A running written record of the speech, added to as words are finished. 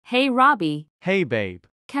Hey Robbie, Hey babe.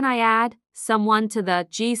 can I add someone to the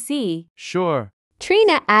GC? Sure.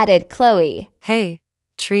 Trina added Chloe. Hey,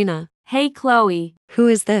 Trina. Hey Chloe, Who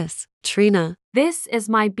is this? Trina. this is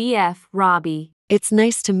my BF Robbie. It's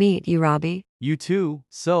nice to meet you, Robbie. You too.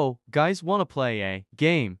 So, guys wanna play a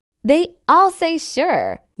game? They all say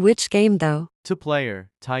sure. Which game, though? To player,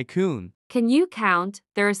 Tycoon. Can you count?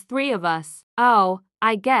 There's 3 of us. Oh,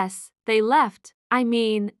 I guess they left.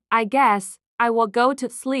 I guess I will go to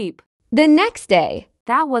sleep. The next day,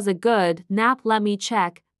 That was a good nap. Let me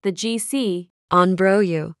check the GC. On bro,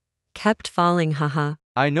 you. Kept falling, haha.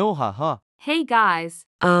 I know, haha. Hey guys,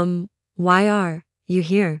 Why are you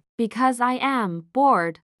here? because I am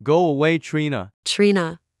bored. Go away, Trina.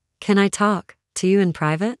 Trina, can I talk to you in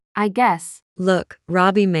private? I guess. Look,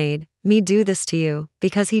 Robbie made me do this to you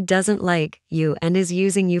because he doesn't like you and is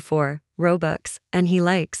using you for Robux, and he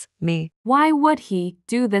likes me. Why would he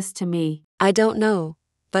do this to me? I don't know,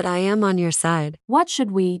 but I am on your side. What should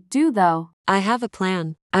we do though? I have a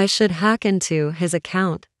plan. I should hack into his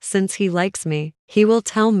account since he likes me. He will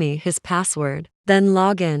tell me his password, then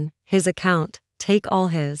log in his account, take all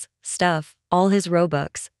his stuff, all his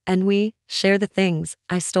Robux, and we share the things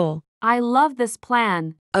I stole. I love this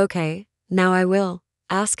plan. Okay, now I will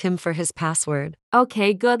ask him for his password.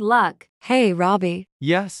 Okay, good luck. Hey, Robbie,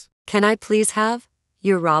 Yes. can I please have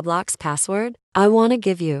your Roblox password? I want to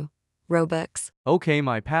give you Robux. Okay,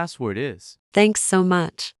 my password is. Thanks so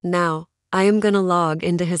much. Now, I am gonna log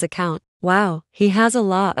into his account. Wow, he has a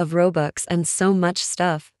lot of Robux and so much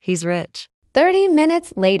stuff. He's rich. 30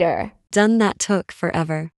 minutes later. Done. That took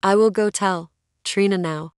forever. I will go tell Trina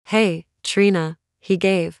now. Hey, Trina, he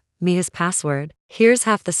gave me his password. Here's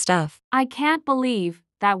half the stuff. I can't believe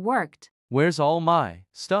that worked. Where's all my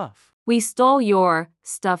stuff? We stole your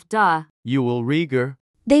stuff, duh. You will Rieger.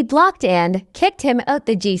 They blocked and kicked him out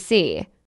the GC.